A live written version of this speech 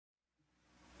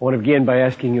I want to begin by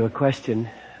asking you a question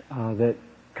that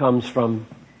comes from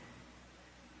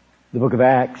the book of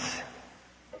Acts.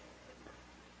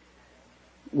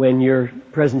 When your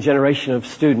present generation of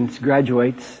students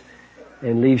graduates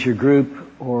and leaves your group,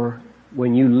 or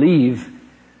when you leave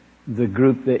the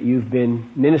group that you've been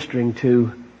ministering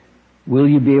to, will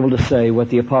you be able to say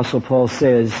what the Apostle Paul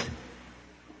says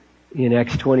in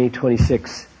Acts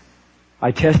 20:26? I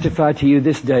testify to you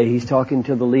this day. He's talking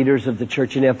to the leaders of the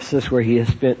church in Ephesus where he has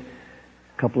spent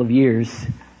a couple of years.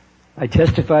 I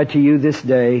testify to you this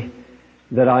day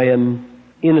that I am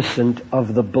innocent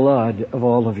of the blood of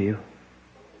all of you.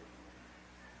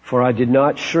 For I did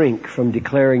not shrink from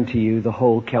declaring to you the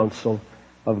whole counsel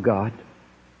of God.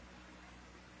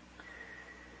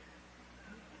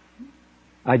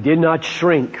 I did not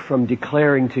shrink from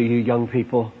declaring to you, young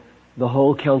people, the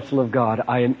whole counsel of God.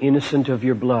 I am innocent of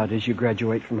your blood as you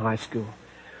graduate from high school.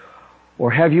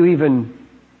 Or have you even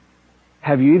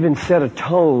set a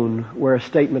tone where a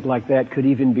statement like that could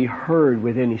even be heard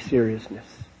with any seriousness?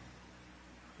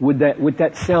 Would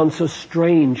that sound so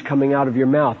strange coming out of your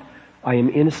mouth? I am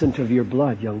innocent of your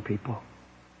blood, young people.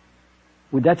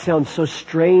 Would that sound so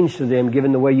strange to them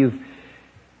given the way you've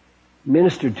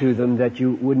ministered to them that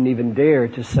you wouldn't even dare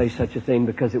to say such a thing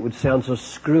because it would sound so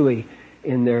screwy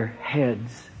in their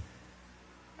heads?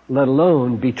 Let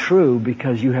alone be true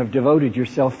because you have devoted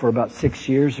yourself for about 6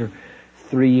 years or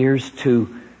 3 years to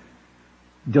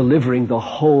delivering the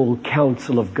whole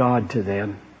counsel of God to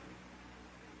them.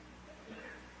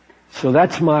 So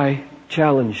that's my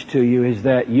challenge to you, is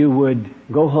that you would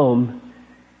go home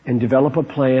and develop a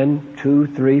plan 2,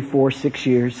 3, 4, 6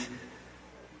 years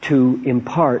to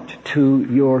impart to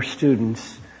your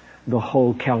students the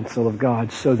whole counsel of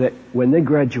God, so that when they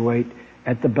graduate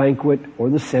at the banquet or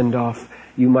the send-off,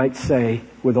 you might say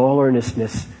with all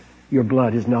earnestness, your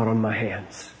blood is not on my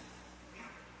hands.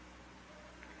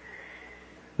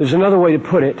 There's another way to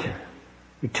put it.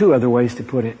 There are two other ways to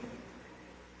put it.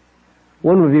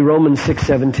 One would be Romans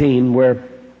 6:17, where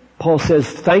Paul says,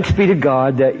 thanks be to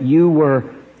God that you were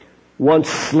once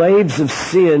slaves of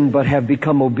sin, but have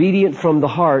become obedient from the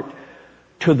heart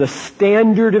to the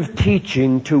standard of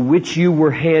teaching to which you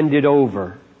were handed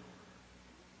over.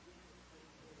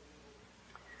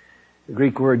 The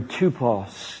Greek word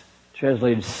tupos,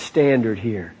 translated standard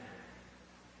here.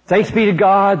 Thanks be to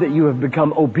God that you have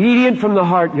become obedient from the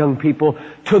heart, young people,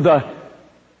 to the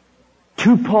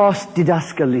tupos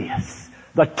didaskalias,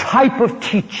 the type of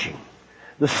teaching,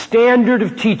 the standard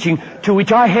of teaching to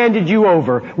which I handed you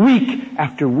over week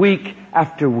after week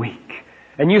after week.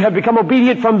 And you have become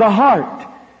obedient from the heart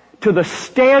to the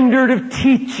standard of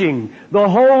teaching, the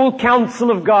whole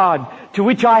counsel of God, to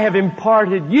which I have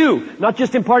imparted you. Not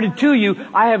just imparted to you,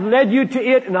 I have led you to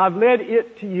it and I've led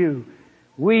it to you.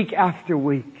 Week after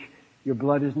week, your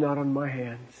blood is not on my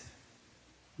hands.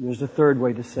 And there's a third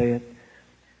way to say it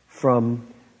from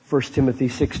 1 Timothy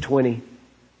 6:20.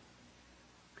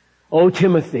 O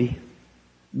Timothy,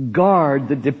 guard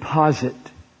the deposit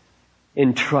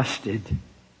entrusted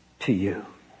to you.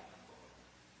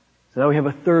 So now we have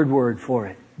a third word for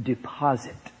it.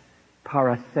 Deposit.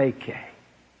 Paratheke.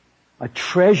 A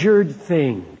treasured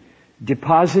thing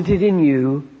deposited in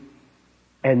you,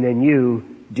 and then you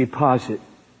deposit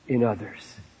in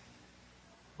others.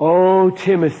 O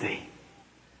Timothy,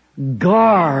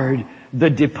 guard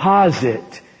the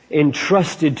deposit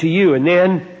entrusted to you. And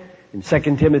then in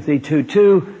 2 Timothy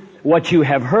 2:2, what you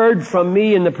have heard from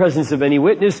me in the presence of any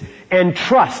witness, and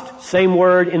trust, same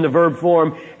word in the verb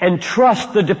form, and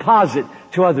trust the deposit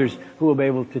to others who will be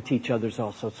able to teach others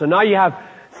also. So now you have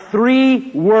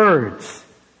 3 words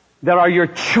that are your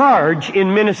charge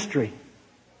in ministry.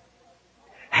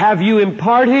 Have you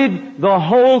imparted the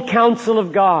whole counsel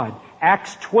of God?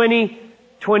 Acts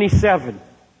 20:27.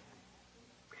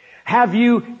 Have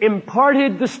you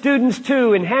imparted the students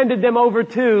to and handed them over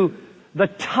to the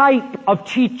type of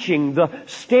teaching, the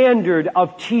standard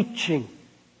of teaching?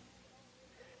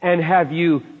 And have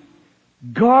you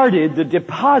guarded the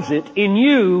deposit in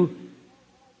you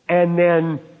and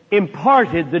then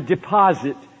imparted the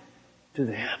deposit to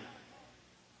them?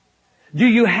 Do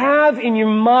you have in your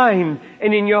mind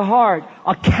and in your heart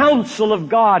a counsel of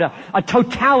God, a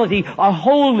totality, a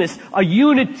wholeness, a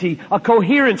unity, a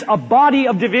coherence, a body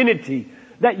of divinity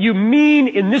that you mean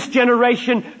in this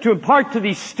generation to impart to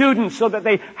these students so that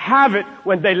they have it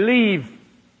when they leave?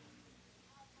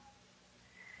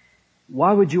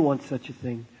 Why would you want such a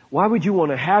thing? Why would you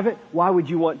want to have it? Why would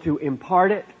you want to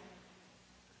impart it?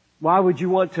 Why would you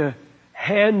want to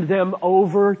hand them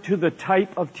over to the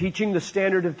type of teaching, the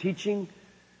standard of teaching?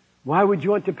 Why would you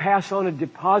want to pass on a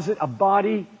deposit, a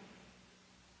body?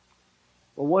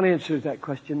 Well, one answer to that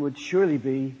question would surely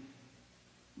be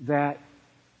that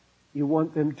you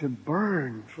want them to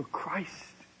burn for Christ.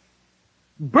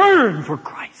 Burn for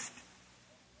Christ.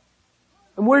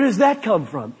 And where does that come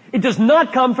from? It does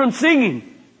not come from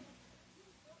singing.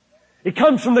 It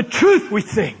comes from the truth we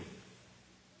sing.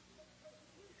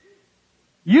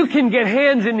 You can get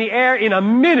hands in the air in a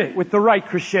minute with the right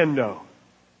crescendo.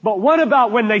 But what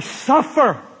about when they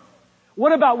suffer?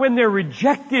 What about when they're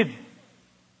rejected?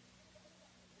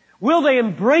 Will they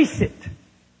embrace it?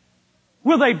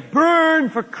 Will they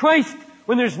burn for Christ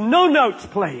when there's no notes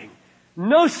playing,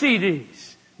 no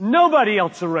CDs, nobody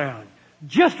else around,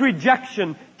 just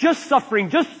rejection, just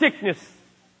suffering, just sickness?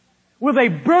 Will they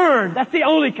burn? That's the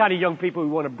only kind of young people we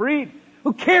want to breed.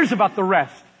 Who cares about the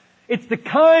rest? It's the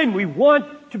kind we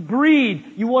want to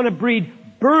breed. You want to breed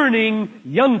burning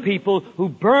young people who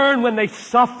burn when they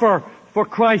suffer for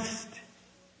Christ.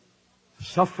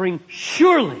 Suffering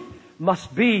surely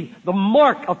must be the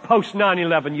mark of post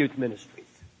 9/11 youth ministries.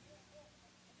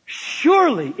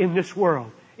 Surely in this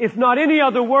world, if not any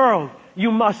other world,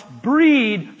 you must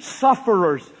breed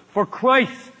sufferers for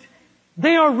Christ.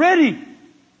 They are ready.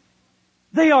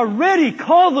 They are ready.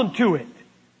 Call them to it.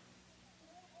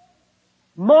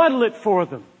 Model it for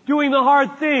them. Doing the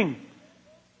hard thing.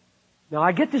 Now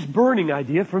I get this burning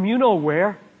idea from you know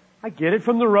where. I get it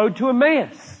from the road to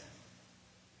Emmaus.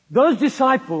 Those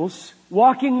disciples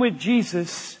walking with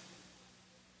Jesus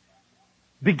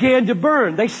began to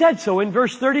burn. They said so in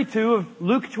verse 32 of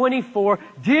Luke 24.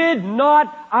 Did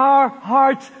not our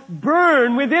hearts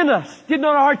burn within us? Did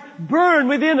not our hearts burn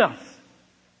within us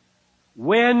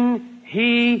when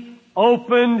He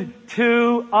opened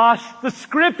to us the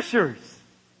Scriptures?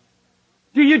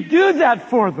 Do you do that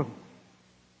for them?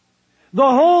 The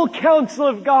whole counsel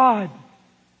of God.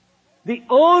 The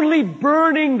only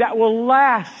burning that will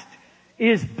last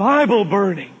is Bible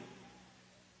burning.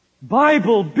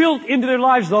 Bible built into their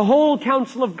lives, the whole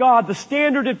counsel of God, the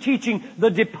standard of teaching,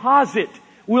 the deposit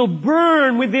will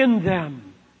burn within them.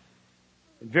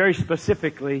 And very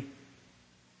specifically,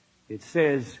 it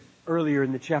says earlier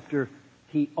in the chapter,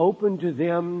 He opened to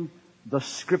them the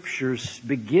Scriptures,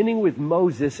 beginning with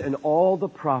Moses and all the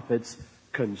prophets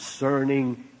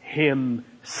concerning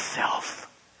Himself.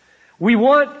 We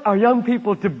want our young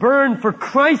people to burn for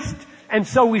Christ, and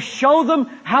so we show them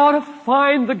how to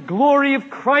find the glory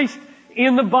of Christ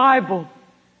in the Bible.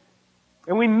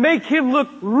 And we make Him look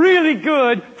really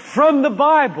good from the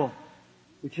Bible,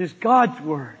 which is God's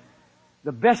Word.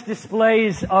 The best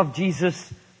displays of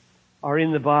Jesus are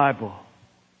in the Bible.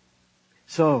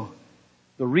 So,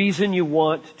 the reason you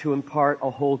want to impart a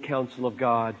whole counsel of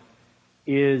God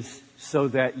is so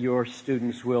that your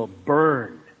students will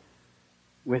burn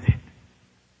with it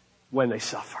when they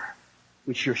suffer,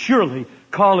 which you're surely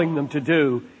calling them to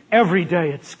do every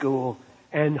day at school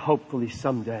and hopefully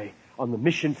someday on the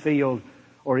mission field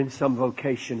or in some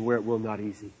vocation where it will not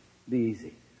be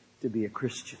easy to be a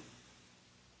Christian.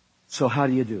 So how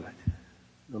do you do it?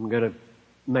 I'm going to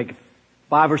make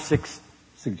 5 or 6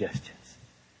 suggestions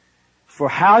for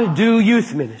how to do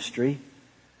youth ministry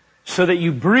so that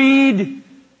you breed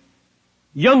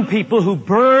young people who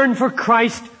burn for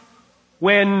Christ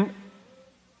when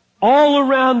all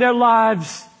around their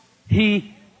lives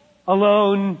He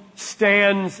alone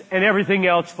stands and everything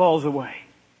else falls away.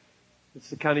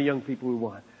 It's the kind of young people we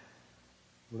want.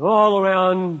 When all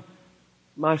around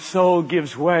my soul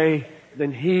gives way,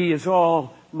 then He is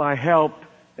all my help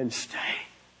and stay.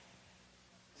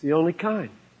 It's the only kind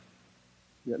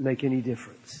that make any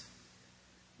difference.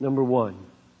 Number 1,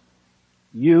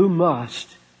 you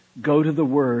must go to the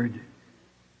Word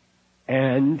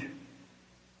and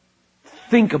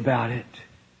think about it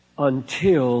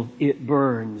until it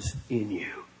burns in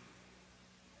you.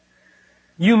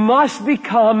 You must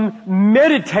become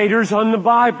meditators on the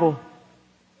Bible.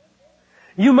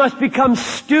 You must become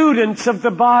students of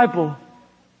the Bible.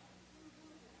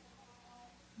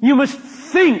 You must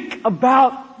think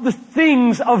about the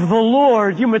things of the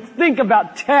Lord. You must think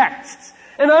about texts.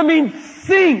 And I mean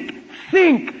think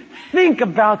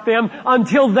about them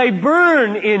until they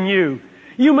burn in you.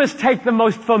 You must take the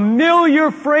most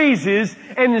familiar phrases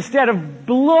and instead of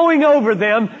blowing over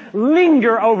them,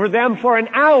 linger over them for an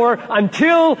hour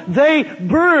until they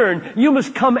burn. You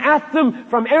must come at them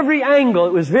from every angle.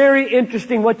 It was very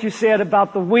interesting what you said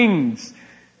about the wings.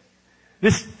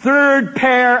 This third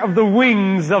pair of the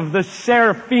wings of the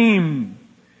seraphim,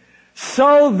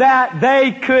 so that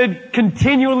they could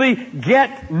continually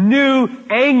get new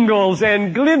angles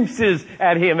and glimpses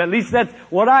at Him. At least that's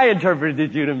what I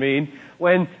interpreted you to mean.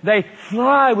 When they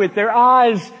fly with their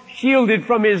eyes shielded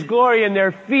from His glory and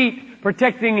their feet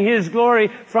protecting His glory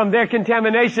from their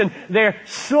contamination. They're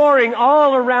soaring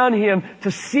all around Him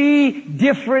to see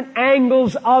different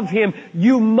angles of Him.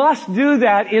 You must do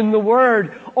that in the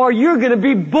Word, or you're going to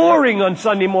be boring on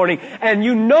Sunday morning. And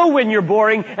you know when you're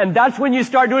boring, and that's when you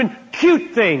start doing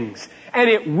cute things. And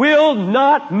it will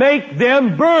not make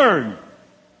them burn.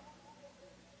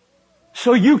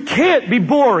 So you can't be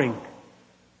boring.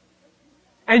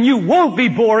 And you won't be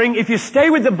boring if you stay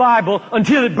with the Bible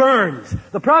until it burns.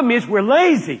 The problem is we're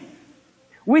lazy.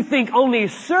 We think only a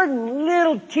certain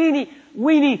little teeny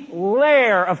weeny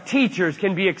layer of teachers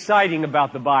can be exciting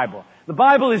about the Bible. The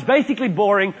Bible is basically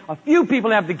boring. A few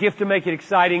people have the gift to make it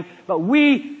exciting, but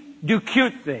we do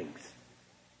cute things.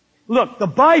 Look, the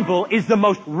Bible is the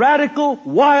most radical,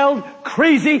 wild,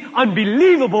 crazy,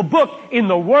 unbelievable book in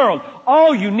the world.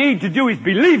 All you need to do is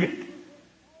believe it.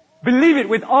 Believe it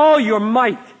with all your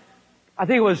might. I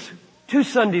think it was 2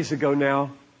 Sundays ago now,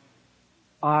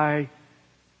 I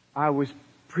was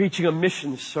preaching a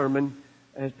missions sermon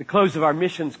at the close of our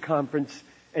missions conference,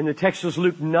 and the text was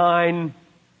Luke 9:52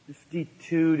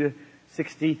 to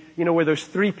 60, where those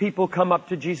 3 people come up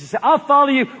to Jesus and say, I'll follow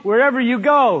you wherever you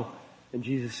go. And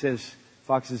Jesus says,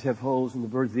 foxes have holes and the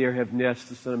birds of the air have nests.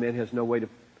 The Son of Man has no way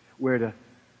where to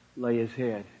lay His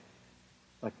head.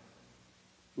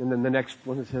 And then the next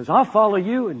one says, I'll follow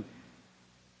you, and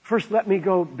first let me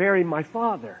go bury my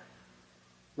father.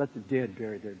 Let the dead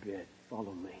bury their dead.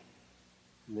 Follow me.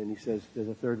 And then He says, there's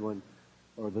a third one,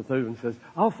 or the third one says,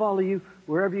 I'll follow you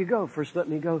wherever you go. First let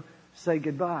me go say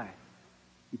goodbye.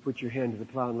 You put your hand to the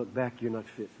plow and look back, you're not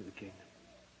fit for the kingdom.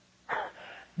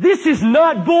 This is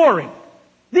not boring.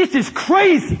 This is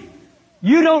crazy.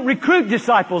 You don't recruit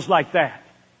disciples like that.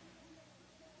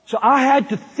 So I had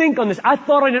to think on this. I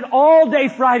thought on it all day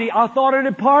Friday. I thought on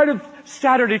it part of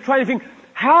Saturday, trying to think,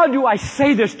 how do I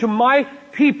say this to my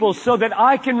people so that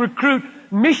I can recruit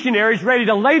missionaries ready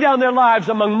to lay down their lives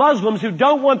among Muslims who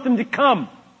don't want them to come?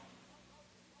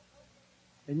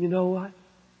 And you know what?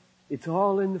 It's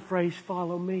all in the phrase,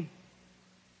 follow me.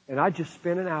 And I just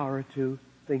spent an hour or two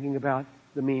thinking about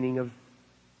the meaning of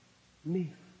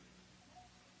me.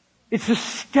 It's a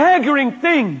staggering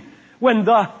thing when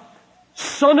the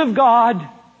Son of God,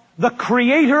 the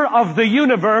Creator of the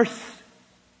universe,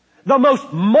 the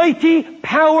most mighty,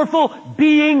 powerful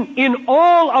being in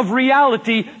all of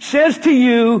reality, says to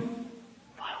you,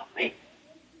 follow me.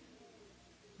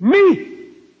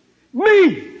 Me!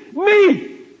 Me!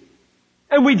 Me!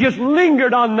 And we just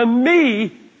lingered on the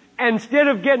me instead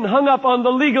of getting hung up on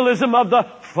the legalism of the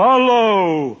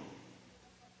follow.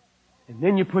 And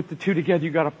then you put the two together,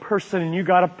 you got a person and you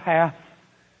got a path.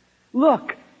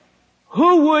 Look,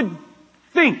 who would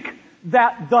think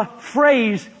that the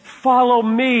phrase, follow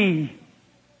me,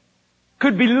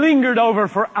 could be lingered over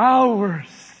for hours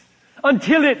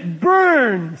until it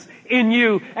burns in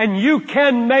you and you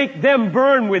can make them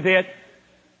burn with it?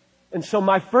 And so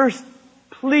my first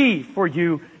plea for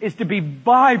you is to be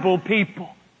Bible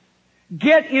people.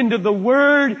 Get into the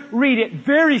Word, read it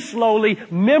very slowly,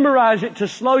 memorize it to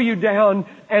slow you down,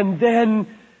 and then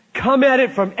come at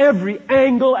it from every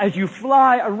angle as you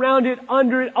fly around it,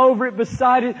 under it, over it,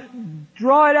 beside it.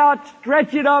 Draw it out,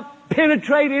 stretch it up,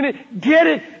 penetrate in it, get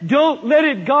it, don't let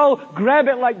it go. Grab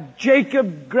it like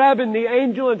Jacob grabbing the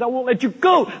angel, and I won't let you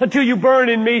go until you burn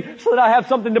in me so that I have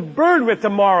something to burn with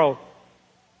tomorrow.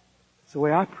 It's the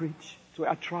way I preach. It's the way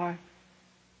I try.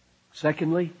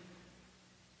 Secondly,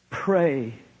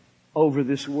 pray over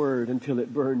this Word until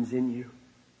it burns in you.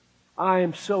 I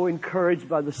am so encouraged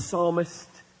by the psalmist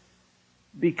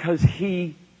because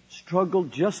he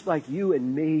struggled just like you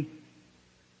and me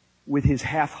with his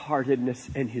half-heartedness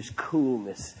and his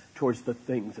coolness towards the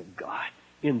things of God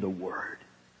in the Word.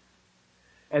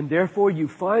 And therefore you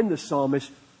find the psalmist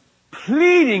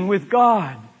pleading with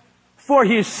God for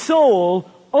his soul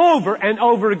over and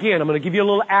over again. I'm going to give you a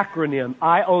little acronym,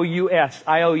 IOUS,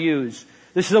 IOUs.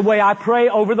 This is the way I pray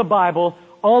over the Bible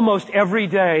almost every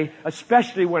day,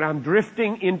 especially when I'm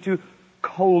drifting into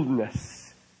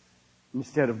coldness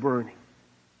instead of burning.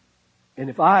 And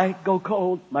if I go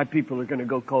cold, my people are going to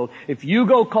go cold. If you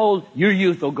go cold, your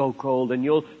youth will go cold, and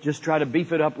you'll just try to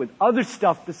beef it up with other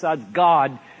stuff besides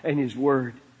God and His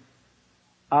Word.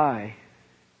 Psalm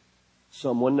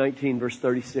 119, verse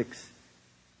 36,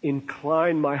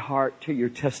 incline my heart to your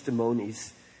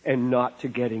testimonies and not to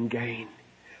getting gain.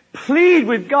 Plead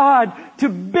with God to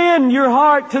bend your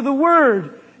heart to the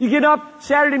Word. You get up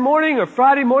Saturday morning or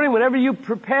Friday morning, whenever you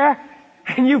prepare,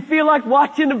 and you feel like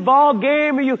watching a ball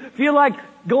game, or you feel like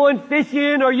going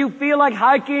fishing, or you feel like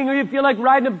hiking, or you feel like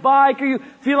riding a bike, or you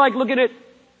feel like looking at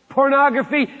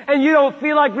pornography, and you don't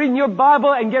feel like reading your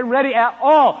Bible and get ready at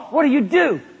all. What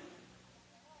do?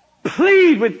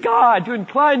 Plead with God to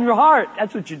incline your heart.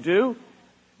 That's what you do.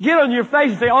 Get on your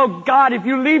face and say, oh God, if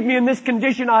you leave me in this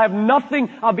condition, I have nothing.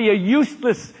 I'll be a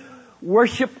useless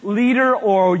worship leader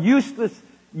or a useless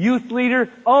youth leader.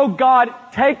 Oh God,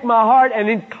 take my heart and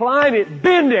incline it,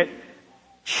 bend it,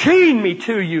 chain me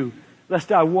to you,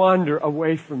 lest I wander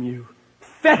away from you.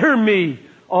 Fetter me,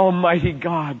 Almighty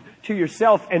God, to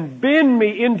yourself and bend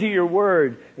me into your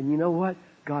word. And you know what?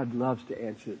 God loves to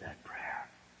answer that prayer.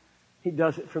 He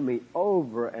does it for me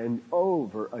over and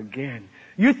over again.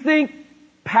 You think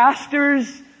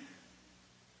pastors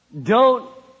don't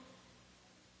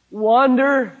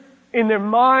wander in their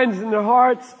minds and their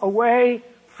hearts away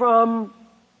from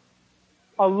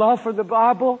a love for the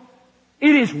Bible?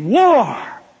 It is war.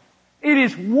 It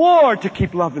is war to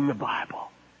keep loving the Bible.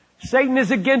 Satan is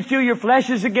against you. Your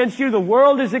flesh is against you. The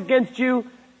world is against you.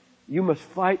 You must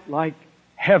fight like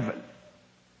heaven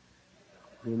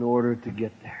in order to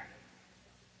get there.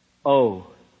 Oh,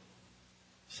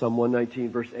 Psalm 119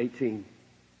 verse 18.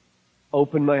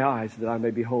 Open my eyes that I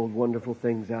may behold wonderful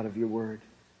things out of your word.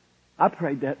 I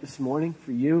prayed that this morning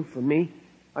for you, for me.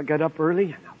 I got up early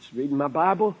and I was reading my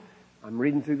Bible. I'm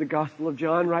reading through the Gospel of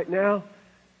John right now.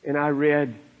 And I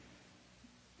read,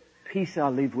 peace I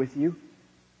leave with you.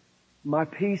 My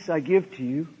peace I give to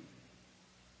you.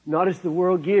 Not as the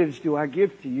world gives do I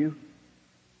give to you.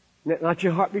 Let not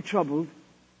your heart be troubled,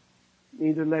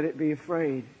 neither let it be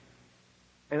afraid.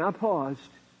 And I paused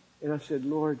and I said,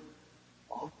 Lord,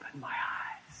 open my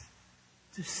eyes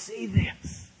to see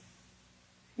this.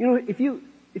 You know, if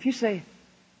you say,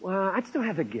 well, I just don't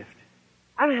have the gift.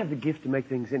 I don't have the gift to make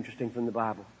things interesting from the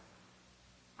Bible.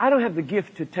 I don't have the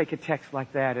gift to take a text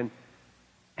like that and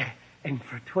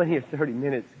for 20 or 30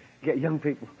 minutes get young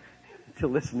people to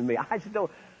listen to me. I just don't.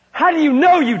 How do you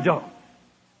know you don't?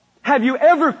 Have you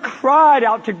ever cried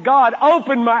out to God,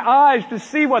 open my eyes to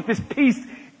see what this peace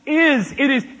is?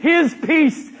 It is His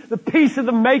peace, the peace of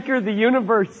the Maker of the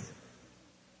universe.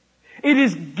 It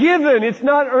is given. It's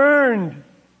not earned.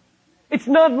 It's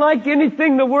not like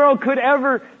anything the world could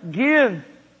ever give.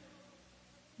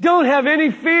 Don't have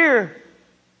any fear.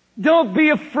 Don't be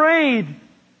afraid.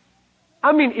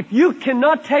 I mean, if you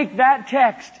cannot take that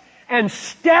text and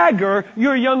stagger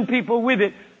your young people with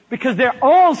it because they're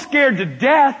all scared to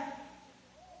death,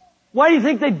 why do you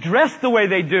think they dress the way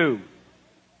they do?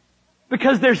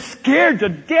 Because they're scared to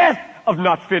death of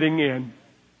not fitting in.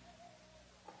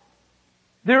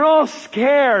 They're all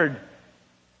scared.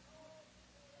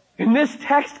 And this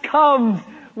text comes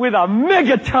with a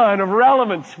megaton of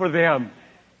relevance for them.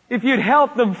 If you'd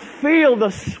help them feel the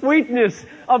sweetness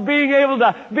of being able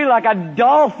to be like a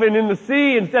dolphin in the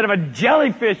sea instead of a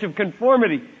jellyfish of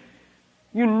conformity.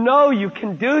 You know you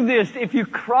can do this. If you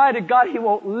cry to God, He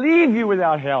won't leave you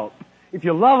without help. If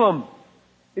you love Him,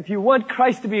 if you want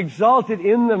Christ to be exalted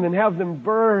in them and have them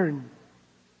burn.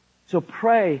 So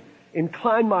pray,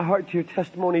 incline my heart to your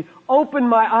testimony. Open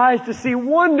my eyes to see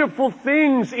wonderful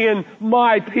things in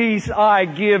my peace I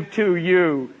give to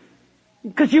you.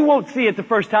 Because you won't see it the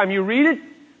first time you read it.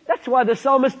 That's why the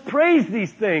psalmist prays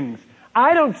these things.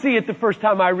 I don't see it the first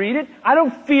time I read it. I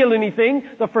don't feel anything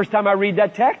the first time I read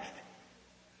that text.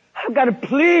 I've got to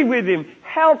plead with Him.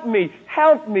 Help me,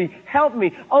 help me, help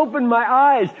me. Open my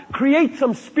eyes. Create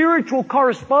some spiritual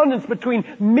correspondence between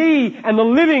me and the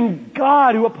living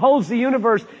God who upholds the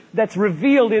universe that's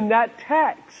revealed in that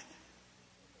text.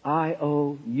 I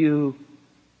owe you.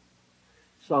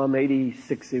 Psalm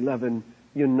 86:11.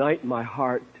 Unite my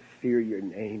heart to fear your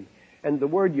name. And the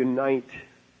word unite,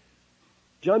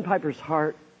 John Piper's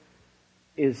heart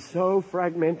is so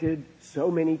fragmented so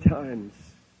many times.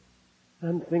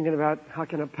 I'm thinking about how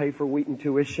can I pay for Wheaton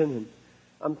tuition, and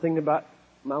I'm thinking about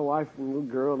my wife and little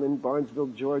girl in Barnesville,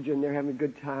 Georgia, and they're having a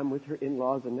good time with her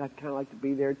in-laws, and I'd kind of like to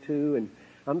be there too. And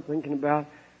I'm thinking about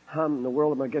how in the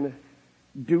world am I going to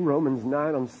do Romans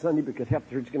 9 on Sunday, because half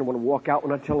the church is going to want to walk out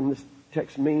when I tell them this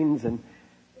text means. And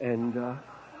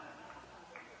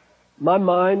my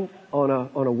mind on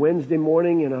a Wednesday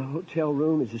morning in a hotel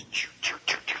room is just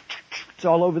it's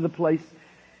all over the place.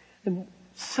 And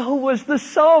so was the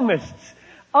psalmist.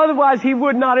 Otherwise he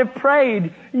would not have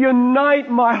prayed,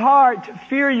 unite my heart,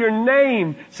 fear your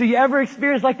name. So you ever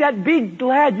experience like that? Be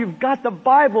glad you've got the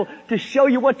Bible to show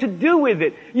you what to do with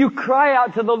it. You cry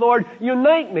out to the Lord,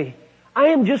 unite me. I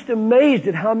am just amazed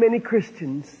at how many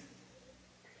Christians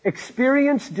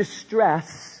experience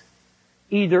distress,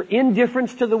 either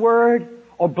indifference to the Word,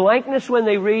 or blankness when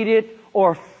they read it,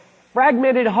 or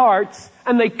fragmented hearts,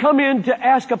 and they come in to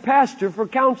ask a pastor for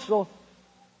counsel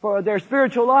for their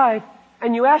spiritual life,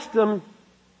 and you ask them,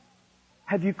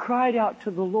 have you cried out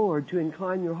to the Lord to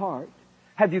incline your heart?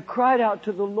 Have you cried out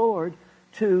to the Lord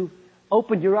to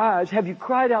opened your eyes? Have you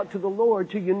cried out to the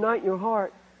Lord to unite your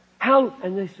heart? How?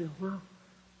 And they said, well,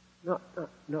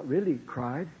 not really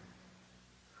cried.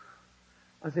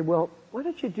 I said, well, why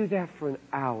don't you do that for an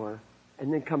hour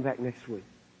and then come back next week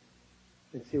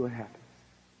and see what happens?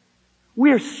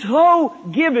 We're so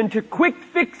given to quick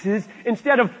fixes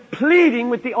instead of pleading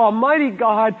with the Almighty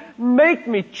God, make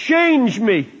me, change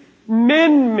me,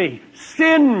 mend me,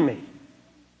 send me.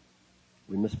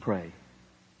 We must pray.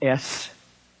 S-I-O-U-S,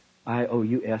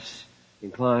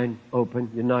 incline, open,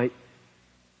 unite.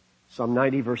 Psalm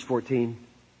 90, verse 14.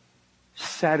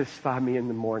 Satisfy me in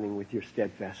the morning with your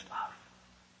steadfast love.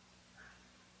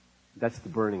 That's the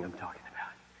burning I'm talking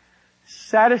about.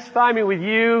 Satisfy me with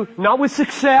you, not with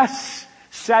success.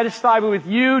 Satisfy me with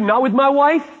you, not with my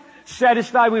wife.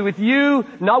 Satisfy me with you,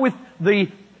 not with the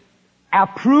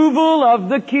approval of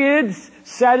the kids.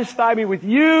 Satisfy me with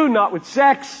you, not with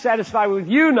sex. Satisfy me with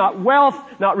you, not wealth,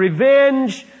 not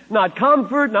revenge, not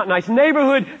comfort, not nice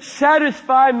neighborhood.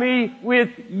 Satisfy me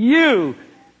with you.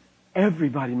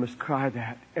 Everybody must cry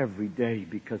that every day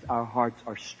because our hearts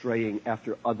are straying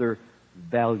after other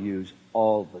values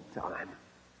all the time.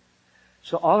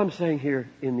 So all I'm saying here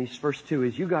in these first two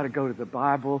is you got to go to the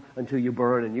Bible until you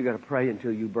burn, and you got to pray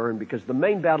until you burn, because the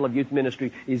main battle of youth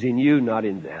ministry is in you, not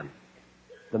in them.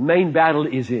 The main battle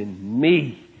is in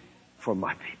me for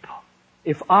my people.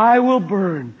 If I will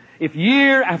burn, if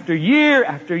year after year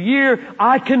after year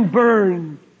I can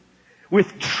burn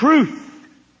with truth,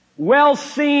 well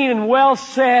seen and well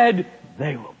said,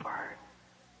 they will burn.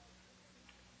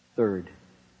 Third,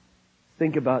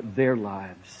 think about their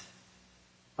lives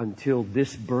until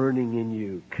this burning in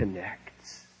you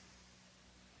connects.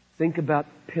 Think about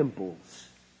pimples.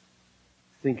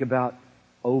 Think about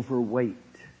overweight.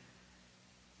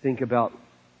 Think about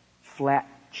flat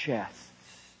chests.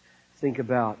 Think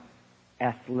about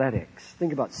athletics.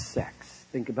 Think about sex.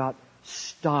 Think about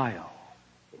style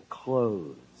and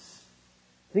clothes.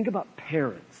 Think about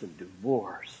parents and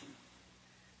divorce.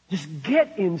 Just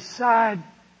get inside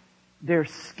their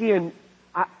skin.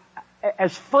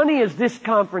 As funny as this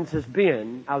conference has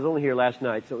been, I was only here last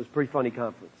night, so it was a pretty funny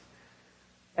conference.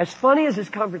 As funny as this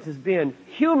conference has been,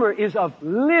 humor is of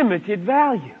limited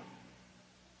value.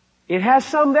 It has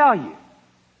some value.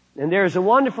 And there is a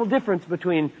wonderful difference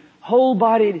between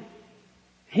whole-bodied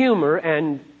humor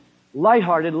and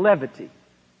lighthearted levity.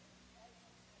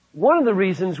 One of the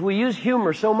reasons we use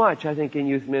humor so much, I think, in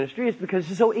youth ministry is because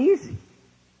it's so easy.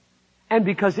 And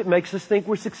because it makes us think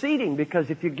we're succeeding.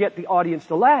 Because if you get the audience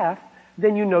to laugh,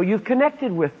 then you know you've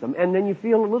connected with them. And then you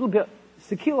feel a little bit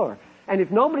secure. And if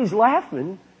nobody's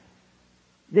laughing,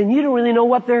 then you don't really know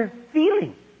what they're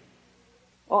feeling.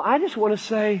 Well, I just want to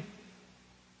say,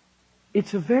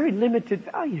 it's a very limited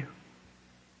value.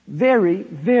 Very,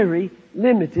 very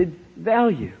limited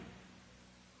value.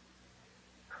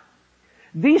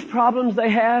 These problems they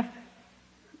have,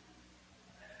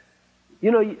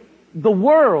 the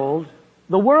world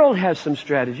has some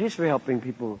strategies for helping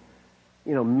people,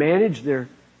 manage their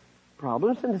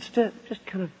problems, and it's to just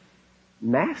kind of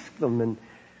mask them and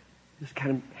just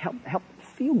kind of help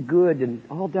feel good. And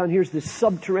all down here is this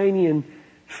subterranean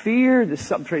fear, this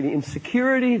subterranean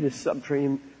insecurity, this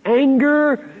subterranean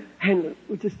anger, and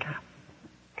we just kind of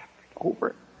over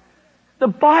it. The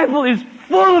Bible is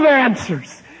full of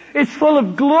answers. It's full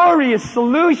of glorious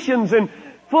solutions and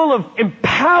full of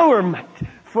empowerment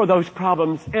for those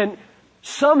problems. And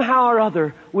somehow or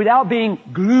other, without being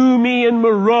gloomy and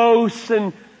morose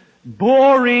and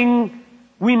boring,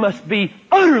 we must be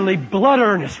utterly blood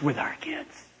earnest with our kids.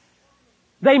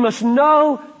 They must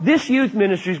know this youth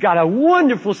ministry's got a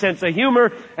wonderful sense of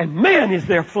humor, and man, is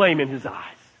there flame in his eyes.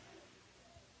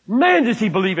 Man, does he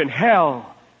believe in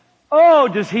hell. Oh,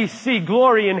 does he see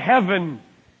glory in heaven.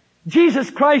 Jesus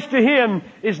Christ to him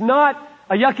is not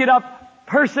a yuck-it-up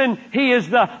person. He is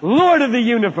the Lord of the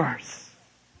universe.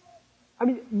 I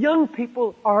mean, young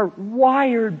people are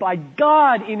wired by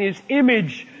God in His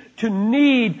image to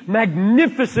need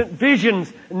magnificent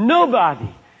visions.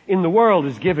 Nobody in the world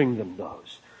is giving them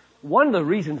those. One of the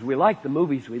reasons we like the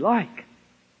movies we like,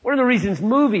 one of the reasons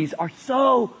movies are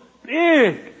so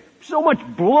big, so much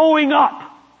blowing up,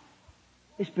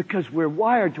 is because we're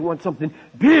wired to want something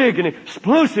big and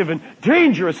explosive and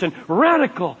dangerous and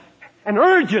radical and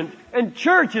urgent, and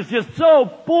church is just so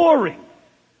boring.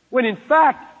 When in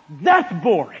fact, that's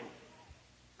boring.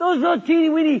 Those little teeny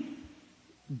weeny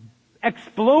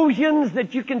explosions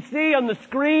that you can see on the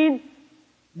screen,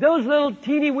 those little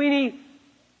teeny weeny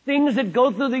things that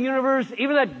go through the universe,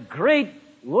 even that great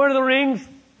Lord of the Rings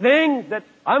thing that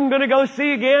I'm going to go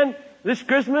see again this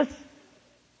Christmas,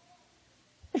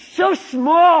 it's so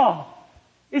small.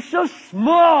 It's so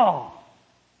small.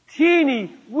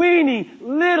 teeny, weeny,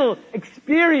 little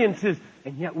experiences.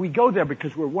 And yet we go there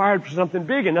because we're wired for something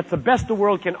big, and that's the best the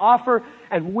world can offer.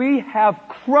 And we have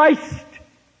Christ.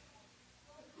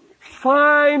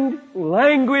 Find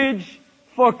language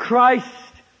for Christ.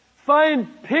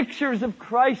 Find pictures of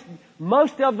Christ.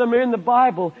 Most of them are in the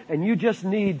Bible, and you just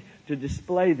need to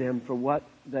display them for what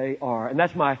they are. And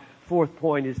that's my fourth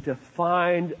point, is to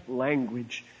find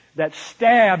language that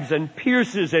stabs and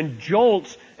pierces and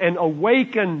jolts and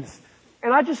awakens.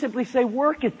 And I just simply say,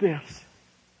 work at this.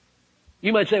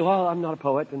 You might say, well, I'm not a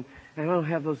poet and I don't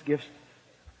have those gifts.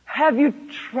 Have you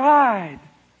tried?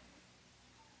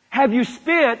 Have you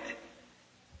spent,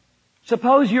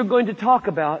 suppose you're going to talk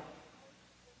about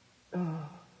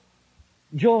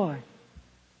joy.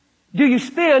 Do you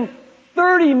spend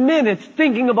 30 minutes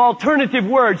thinking of alternative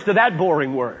words to that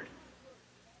boring word?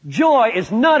 Joy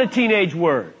is not a teenage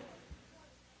word.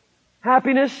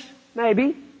 Happiness,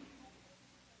 maybe.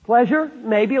 Pleasure,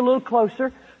 maybe a little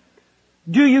closer.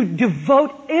 Do you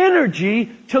devote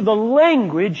energy to the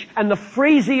language and the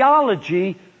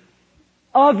phraseology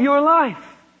of your life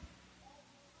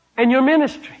and your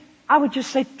ministry? I would just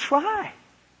say try.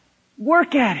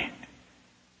 Work at it.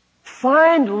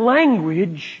 Find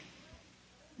language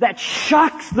that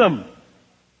shocks them.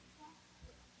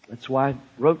 That's why I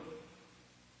wrote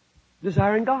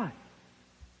Desiring God.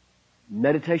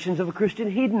 Meditations of a Christian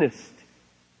Hedonist.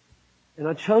 And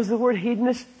I chose the word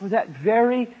hedonist for that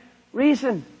very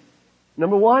reason.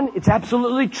 Number one, it's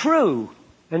absolutely true.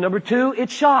 And number two, it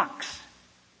shocks.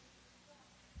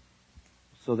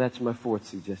 So that's my fourth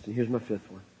suggestion. Here's my fifth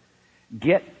one.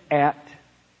 Get at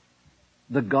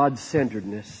the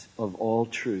God-centeredness of all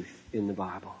truth in the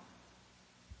Bible.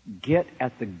 Get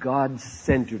at the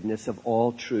God-centeredness of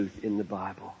all truth in the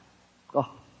Bible. Oh,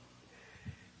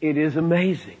 it is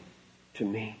amazing to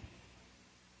me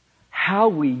how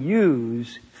we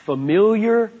use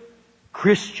familiar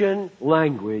Christian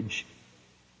language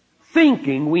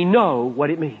thinking we know what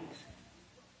it means.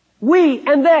 We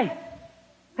and they.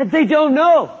 And they don't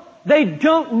know. They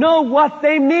don't know what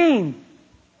they mean.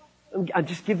 I'll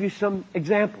just give you some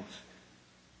examples.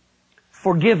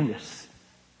 Forgiveness.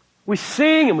 We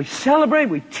sing and we celebrate,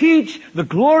 we teach the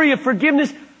glory of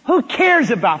forgiveness. Who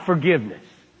cares about forgiveness?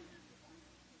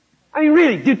 I mean,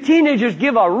 really, do teenagers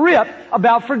give a rip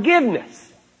about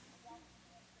forgiveness?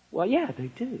 Well, yeah, they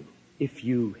do. If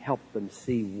you help them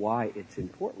see why it's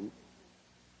important.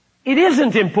 It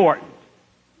isn't important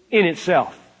in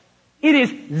itself. It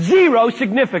is zero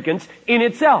significance in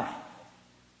itself.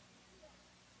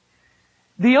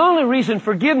 The only reason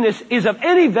forgiveness is of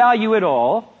any value at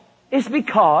all is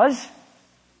because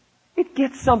it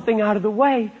gets something out of the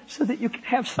way so that you can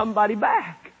have somebody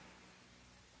back.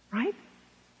 Right?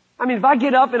 I mean, if I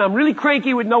get up and I'm really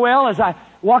cranky with Noelle as I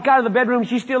walk out of the bedroom,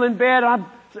 she's still in bed, I'm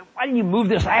saying, why didn't you move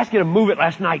this? I asked you to move it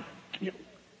last night.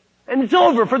 And it's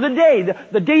over for the day.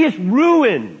 The day is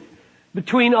ruined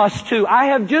between us two. I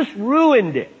have just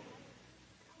ruined it.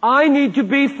 I need to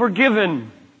be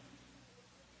forgiven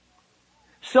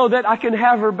so that I can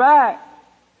have her back.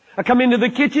 I come into the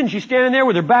kitchen, she's standing there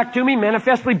with her back to me,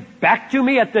 manifestly back to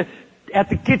me at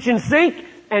the kitchen sink,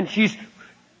 and she's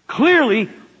clearly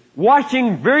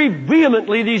washing very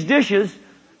vehemently these dishes,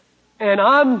 and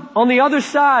I'm on the other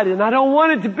side, and I don't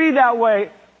want it to be that way.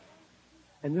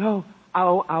 And no,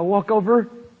 I walk over,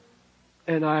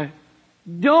 and I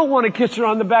don't want to kiss her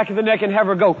on the back of the neck and have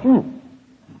her go,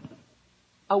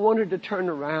 I want her to turn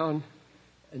around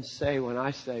and say, when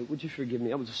I say, would you forgive me?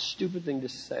 That was a stupid thing to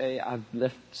say. I've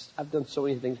done so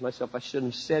many things myself. I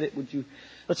shouldn't have said it.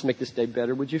 Let's make this day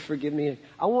better. Would you forgive me?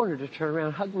 I want her to turn around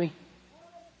and hug me.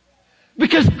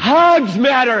 Because hugs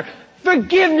matter.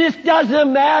 Forgiveness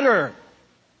doesn't matter.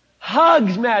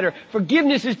 Hugs matter.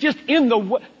 Forgiveness is just in the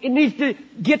way. It needs to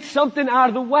get something out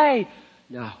of the way.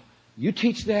 Now, you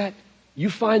teach that. You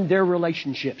find their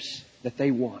relationships that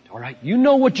they want, all right? You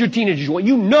know what your teenagers want.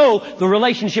 You know the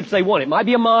relationships they want. It might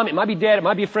be a mom, it might be dad, it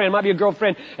might be a friend, it might be a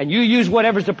girlfriend, and you use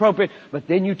whatever's appropriate, but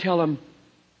then you tell them,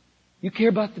 you care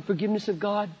about the forgiveness of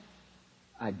God?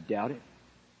 I doubt it,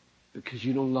 because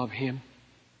you don't love Him.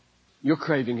 Your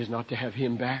craving is not to have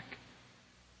Him back,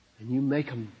 and you make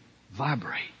them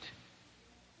vibrate.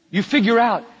 You figure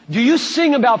out, do you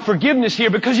sing about forgiveness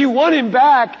here because you want Him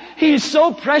back? He's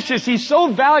so precious, He's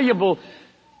so valuable.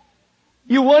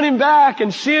 You want Him back,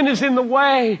 and sin is in the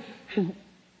way. And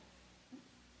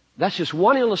that's just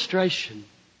one illustration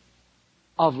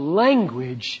of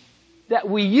language that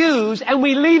we use, and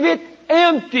we leave it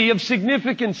empty of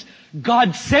significance,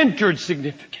 God-centered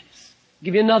significance. I'll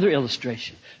give you another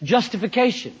illustration.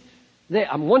 Justification.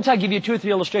 Once I give you 2 or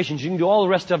 3 illustrations, you can do all the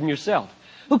rest of them yourself.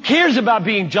 Who cares about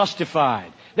being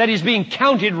justified? that is being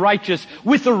counted righteous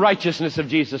with the righteousness of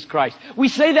Jesus Christ. We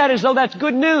say that as though that's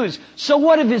good news. So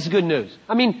what if it's good news?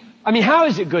 I mean, how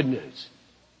is it good news?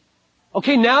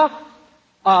 Okay, now,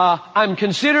 I'm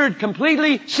considered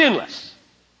completely sinless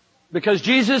because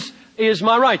Jesus is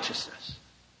my righteousness.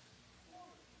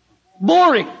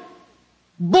 Boring.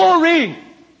 Boring.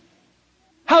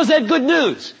 How's that good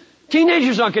news?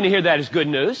 Teenagers aren't going to hear that as good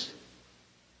news.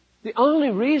 The only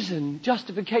reason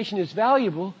justification is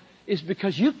valuable is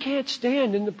because you can't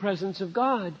stand in the presence of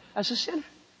God as a sinner.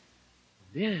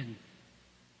 Then,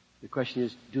 the question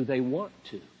is, do they want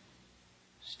to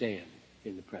stand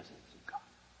in the presence of God?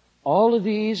 All of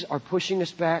these are pushing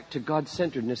us back to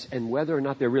God-centeredness and whether or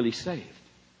not they're really saved.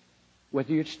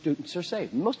 Whether your students are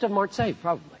saved. Most of them aren't saved,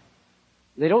 probably.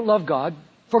 They don't love God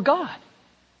for God.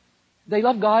 They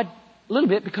love God a little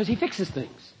bit because He fixes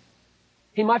things.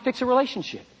 He might fix a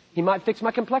relationship. He might fix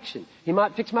my complexion. He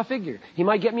might fix my figure. He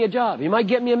might get me a job. He might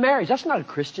get me a marriage. That's not a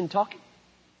Christian talking.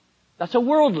 That's a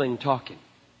worldling talking.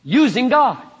 Using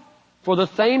God for the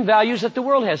same values that the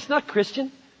world has. It's not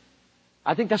Christian.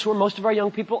 I think that's where most of our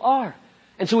young people are.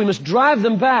 And so we must drive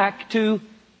them back to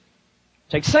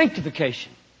take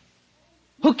sanctification.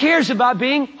 Who cares about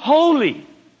being holy?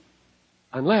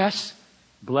 Unless,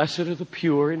 blessed are the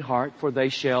pure in heart, for they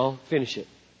shall finish it.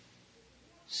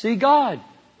 See God.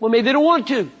 Well, maybe they don't want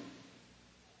to.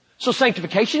 So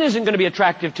sanctification isn't going to be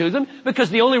attractive to them because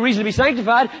the only reason to be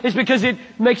sanctified is because it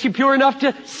makes you pure enough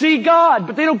to see God.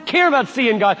 But they don't care about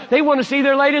seeing God. They want to see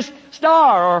their latest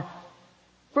star or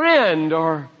friend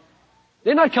or...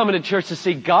 They're not coming to church to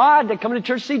see God. They're coming to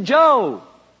church to see Joe.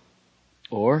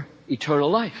 Or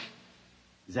eternal life.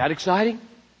 Is that exciting?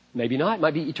 Maybe not. It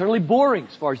might be eternally boring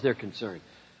as far as they're concerned.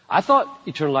 I thought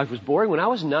eternal life was boring when I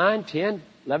was 9, 10,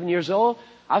 11 years old.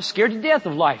 I was scared to death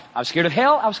of life. I was scared of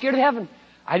hell. I was scared of heaven.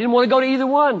 I didn't want to go to either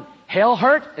one. Hell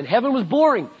hurt and heaven was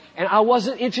boring. And I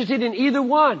wasn't interested in either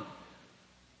one.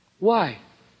 Why?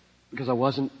 Because I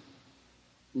wasn't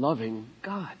loving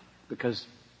God. Because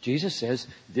Jesus says,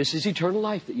 this is eternal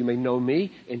life, that you may know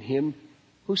me and Him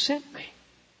who sent me.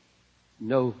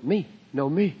 Know me,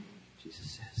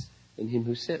 Jesus says, and Him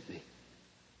who sent me.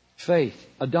 Faith,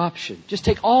 adoption. Just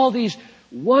take all these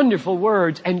wonderful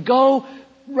words and go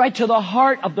right to the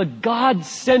heart of the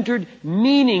God-centered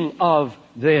meaning of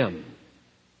them.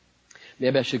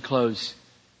 Maybe I should close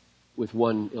with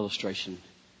one illustration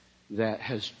that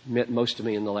has meant most to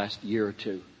me in the last year or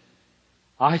two.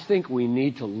 I think we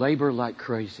need to labor like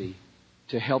crazy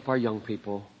to help our young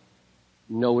people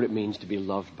know what it means to be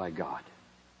loved by God.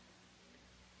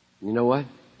 You know what?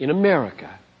 In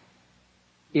America,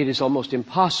 it is almost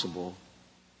impossible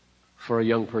for a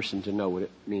young person to know what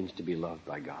it means to be loved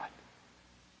by God.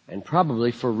 And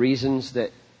probably for reasons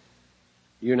that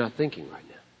you're not thinking right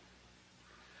now.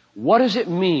 What does it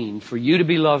mean for you to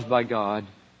be loved by God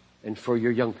and for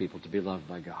your young people to be loved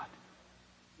by God?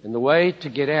 And the way to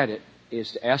get at it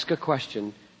is to ask a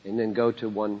question and then go to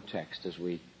one text as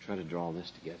we try to draw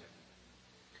this together.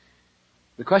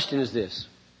 The question is this.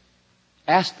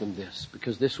 Ask them this,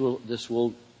 because this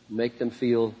will make them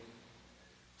feel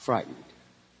frightened,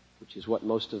 which is what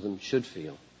most of them should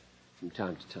feel from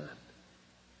time to time.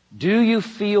 Do you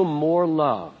feel more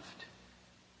loved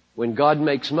when God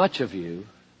makes much of you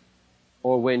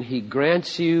or when He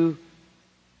grants you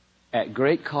at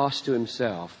great cost to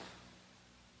Himself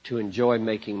to enjoy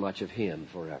making much of Him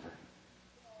forever?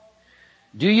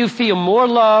 Do you feel more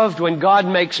loved when God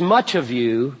makes much of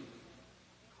you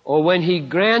or when He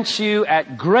grants you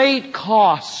at great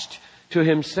cost to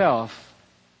Himself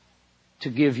to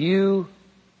give you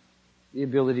the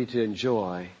ability to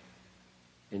enjoy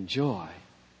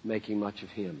making much of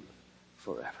Him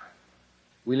forever?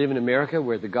 We live in America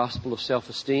where the gospel of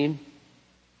self-esteem,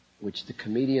 which the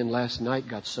comedian last night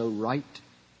got so right,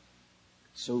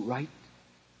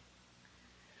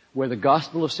 where the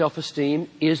gospel of self-esteem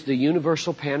is the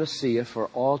universal panacea for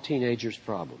all teenagers'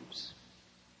 problems.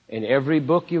 And every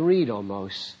book you read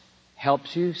almost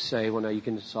helps you say, well, now you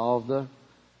can solve the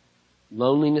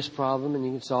loneliness problem, and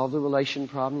you can solve the relation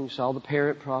problem, you can solve the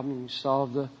parent problem, you can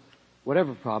solve the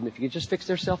whatever problem if you can just fix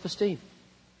their self-esteem.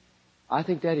 I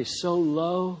think that is so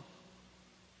low,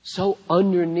 so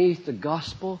underneath the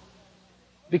gospel,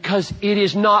 because it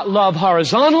is not love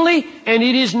horizontally and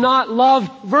it is not love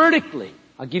vertically.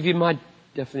 I'll give you my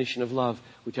definition of love,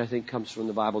 which I think comes from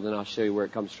the Bible, then I'll show you where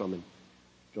it comes from and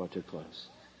draw to a close.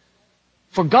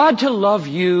 For God to love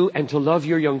you and to love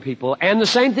your young people, and the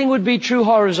same thing would be true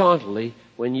horizontally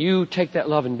when you take that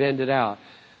love and bend it out.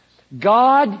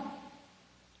 God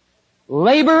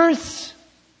labors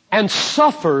and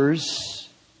suffers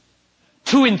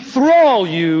to enthrall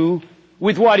you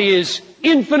with what is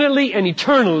infinitely and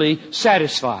eternally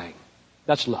satisfying.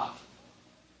 That's love.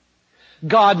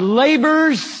 God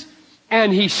labors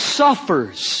and He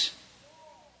suffers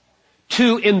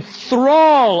to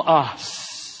enthrall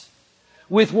us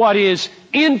with what is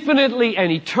infinitely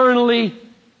and eternally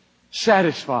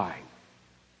satisfying.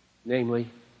 Namely,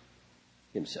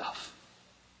 Himself,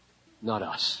 not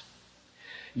us.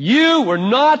 You were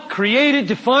not created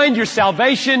to find your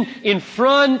salvation in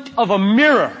front of a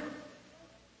mirror,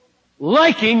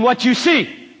 liking what you see.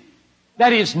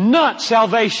 That is not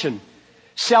salvation.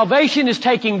 Salvation is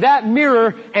taking that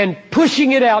mirror and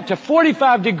pushing it out to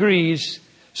 45 degrees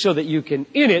so that you can,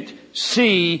 in it,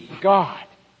 see God.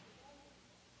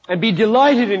 And be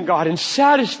delighted in God and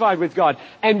satisfied with God.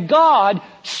 And God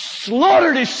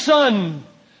slaughtered His Son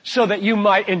so that you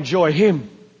might enjoy Him.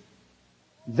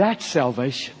 That's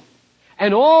salvation.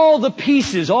 And all the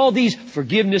pieces, all these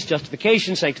forgiveness,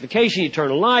 justification, sanctification,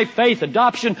 eternal life, faith,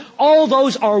 adoption, all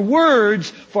those are words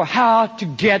for how to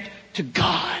get to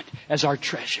God as our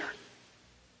treasure.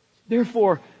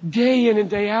 Therefore, day in and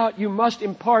day out, you must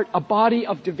impart a body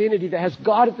of divinity that has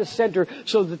God at the center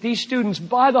so that these students,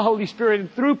 by the Holy Spirit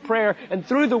and through prayer and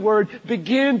through the Word,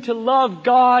 begin to love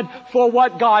God for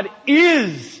what God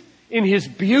is in His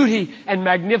beauty and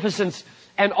magnificence.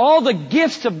 And all the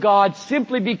gifts of God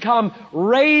simply become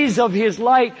rays of His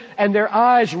light, and their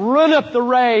eyes run up the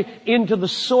ray into the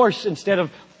source instead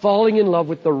of falling in love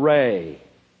with the ray.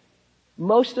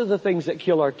 Most of the things that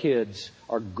kill our kids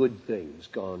are good things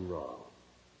gone wrong.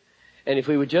 And if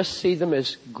we would just see them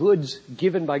as goods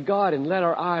given by God and let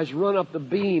our eyes run up the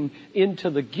beam into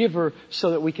the giver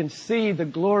so that we can see the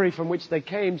glory from which they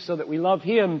came so that we love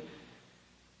Him,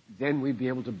 then we'd be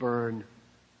able to burn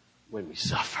when we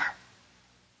suffer.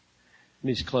 Let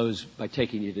me just close by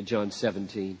taking you to John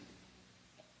 17.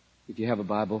 If you have a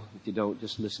Bible, if you don't,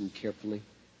 just listen carefully.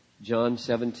 John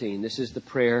 17. This is the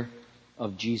prayer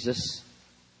of Jesus.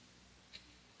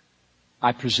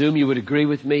 I presume you would agree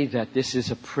with me that this is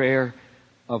a prayer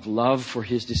of love for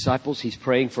His disciples. He's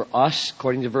praying for us,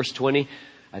 according to verse 20.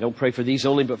 I don't pray for these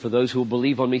only, but for those who will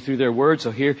believe on me through their word. So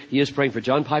here He is praying for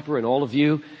John Piper and all of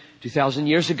you 2,000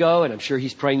 years ago, and I'm sure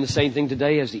He's praying the same thing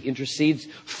today as He intercedes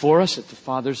for us at the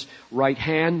Father's right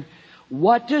hand.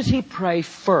 What does He pray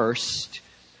first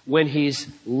when He's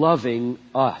loving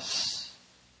us?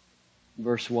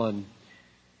 Verse 1.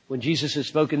 When Jesus had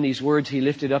spoken these words, He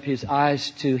lifted up His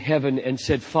eyes to heaven and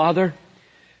said, Father,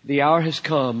 the hour has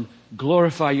come.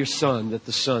 Glorify your Son, that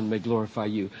the Son may glorify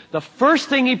you. The first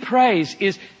thing He prays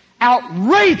is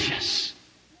outrageous.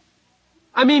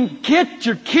 I mean, get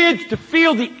your kids to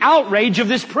feel the outrage of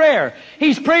this prayer.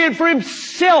 He's praying for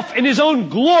Himself and His own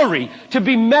glory to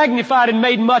be magnified and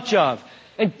made much of.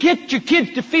 And get your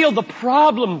kids to feel the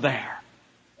problem there.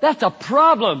 That's a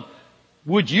problem.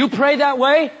 Would you pray that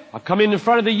way? I've come in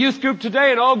front of the youth group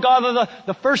today and oh God,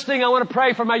 the first thing I want to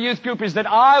pray for my youth group is that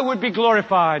I would be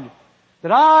glorified.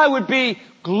 That I would be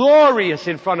glorious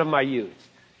in front of my youth.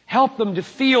 Help them to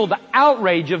feel the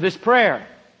outrage of this prayer.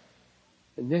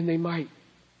 And then they might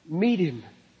meet Him.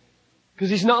 Because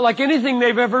He's not like anything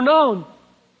they've ever known.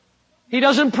 He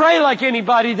doesn't pray like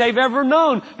anybody they've ever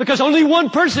known. Because only one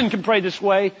person can pray this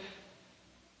way.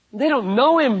 They don't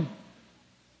know Him.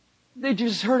 They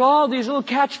just heard all these little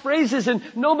catchphrases and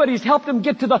nobody's helped them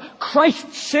get to the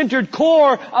Christ-centered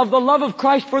core of the love of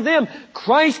Christ for them.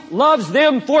 Christ loves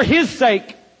them for His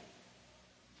sake.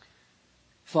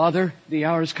 Father, the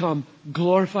hour has come.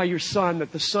 Glorify your Son,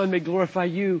 that the Son may glorify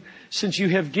you, since you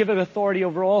have given authority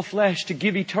over all flesh to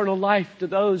give eternal life to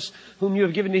those whom you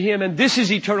have given to Him. And this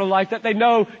is eternal life, that they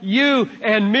know you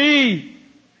and me,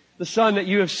 the Son that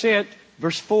you have sent.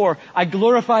 Verse 4, I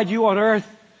glorified you on earth,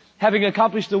 having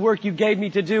accomplished the work you gave me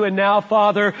to do. And now,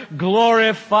 Father,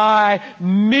 glorify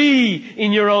me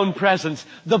in your own presence.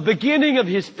 The beginning of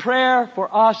His prayer for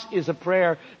us is a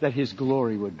prayer that His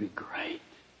glory would be great.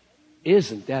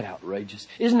 Isn't that outrageous?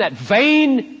 Isn't that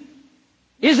vain?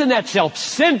 Isn't that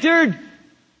self-centered?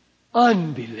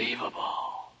 Unbelievable.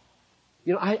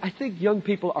 You know, I think young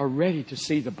people are ready to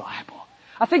see the Bible.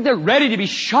 I think they're ready to be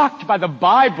shocked by the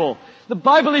Bible. The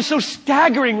Bible is so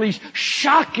staggeringly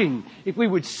shocking. If we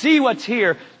would see what's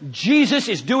here, Jesus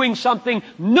is doing something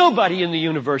nobody in the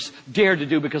universe dared to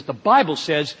do, because the Bible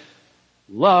says,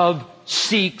 love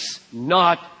seeks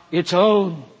not its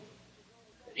own.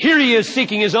 Here He is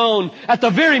seeking His own at the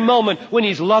very moment when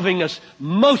He's loving us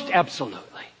most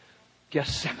absolutely.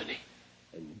 Gethsemane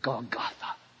and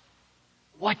Golgotha.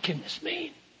 What can this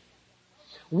mean?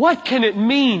 What can it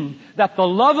mean that the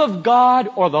love of God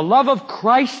or the love of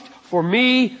Christ for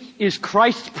me is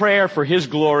Christ's prayer for His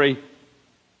glory?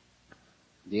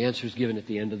 The answer is given at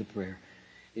the end of the prayer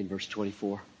in verse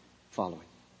 24. following.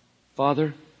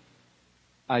 Father,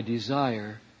 I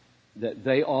desire that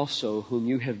they also, whom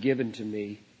you have given to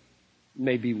me,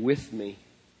 may be with me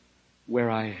where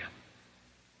I am,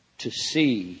 to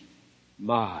see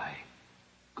my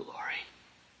glory.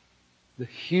 The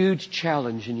huge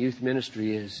challenge in youth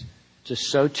ministry is to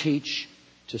so teach,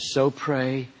 to so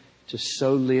pray, to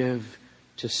so live,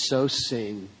 to so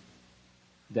sing,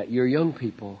 that your young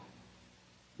people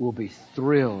will be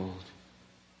thrilled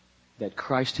that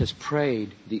Christ has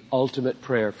prayed the ultimate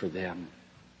prayer for them,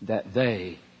 that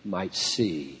they might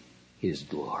see His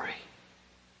glory.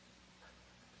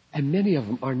 And many of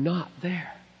them are not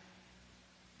there.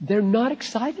 They're not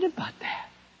excited about that.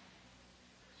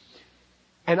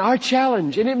 And our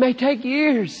challenge, and it may take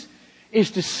years,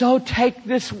 is to so take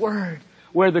this word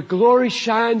where the glory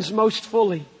shines most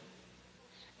fully,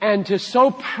 and to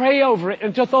so pray over it,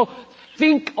 and to so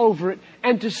think over it,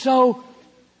 and to so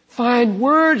find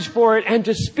words for it, and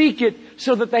to speak it,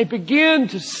 so that they begin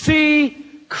to see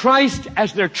Christ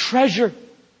as their treasure.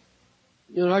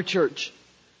 In our church,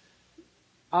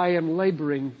 I am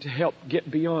laboring to help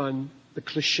get beyond the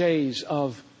cliches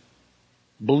of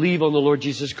believe on the Lord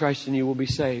Jesus Christ and you will be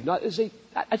saved.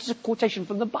 That's a quotation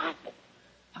from the Bible.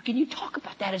 How can you talk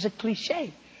about that as a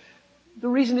cliche? The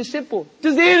reason is simple.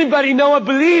 Does anybody know what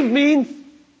believe means?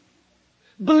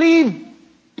 Believe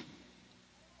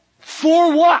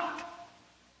for what?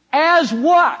 As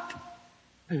what?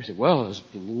 And you say, well, as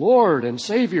Lord and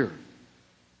Savior.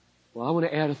 Well, I want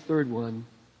to add a third one,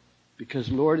 because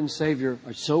Lord and Savior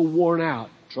are so worn out.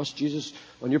 Trust Jesus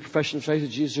on your profession of faith that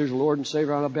Jesus is your Lord and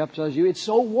Savior. I'll baptize you. It's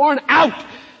so worn out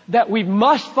that we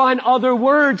must find other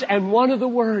words. And one of the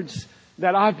words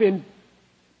that I've been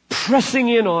pressing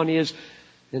in on is,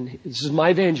 and this is my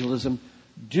evangelism,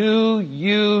 do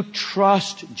you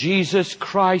trust Jesus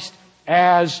Christ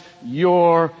as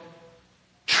your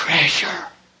treasure?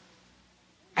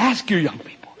 Ask your young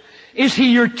people. Is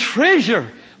He your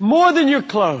treasure more than your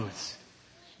clothes,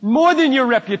 more than your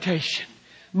reputation,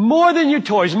 more than your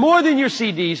toys, more than your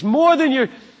CDs, more than your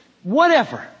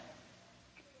whatever?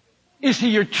 Is He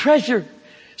your treasure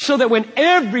so that when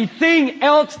everything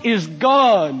else is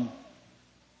gone,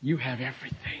 you have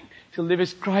everything? To live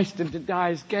as Christ and to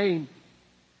die as gain.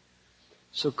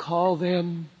 So call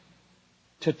them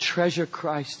to treasure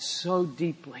Christ so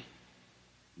deeply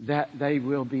that they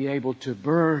will be able to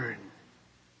burn,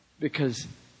 because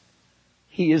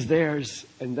He is theirs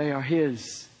and they are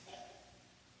His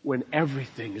when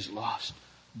everything is lost.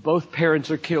 Both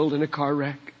parents are killed in a car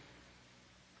wreck.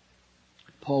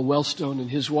 Paul Wellstone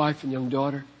and his wife and young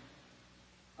daughter.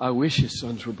 I wish his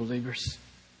sons were believers.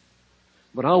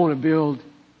 But I want to build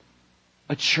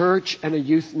a church and a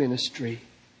youth ministry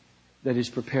that is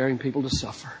preparing people to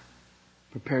suffer.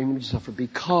 Preparing them to suffer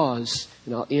because,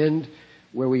 and I'll end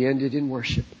where we ended in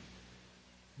worship.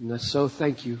 And so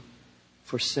thank you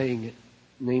for saying it.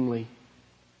 Namely,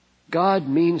 God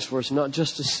means for us not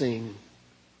just to sing,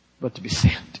 but to be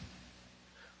sent.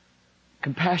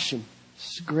 Compassion.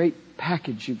 It's a great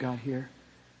package you got here.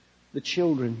 The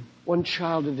children, one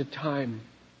child at a time.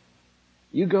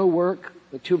 You go work.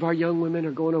 The two of our young women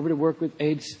are going over to work with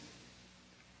AIDS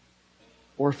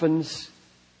orphans,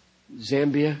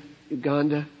 Zambia,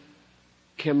 Uganda,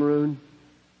 Cameroon,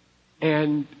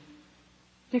 and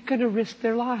they're going to risk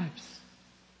their lives.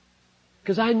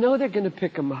 Because I know they're going to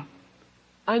pick them up.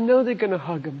 I know they're going to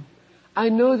hug them. I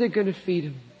know they're going to feed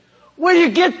them. Where do you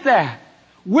get that?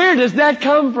 Where does that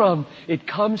come from? It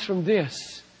comes from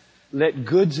this. Let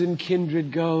goods and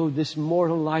kindred go, this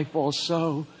mortal life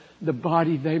also. The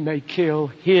body they may kill,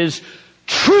 His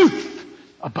truth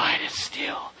abideth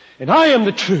still. And I am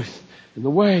the truth and the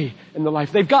way and the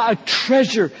life. They've got a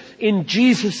treasure in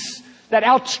Jesus that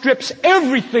outstrips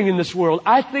everything in this world.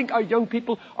 I think our young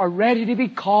people are ready to be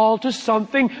called to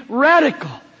something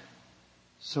radical.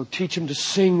 So teach them to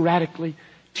sing radically.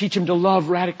 Teach them to love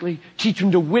radically. Teach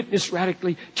them to witness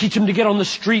radically. Teach them to get on the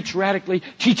streets radically.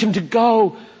 Teach them to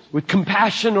go with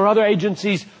compassion or other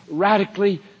agencies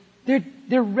radically.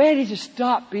 They're ready to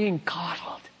stop being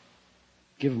coddled.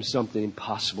 Give them something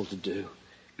impossible to do,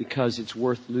 because it's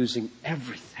worth losing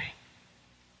everything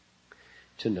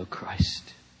to know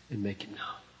Christ and make Him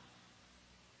known.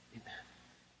 Amen.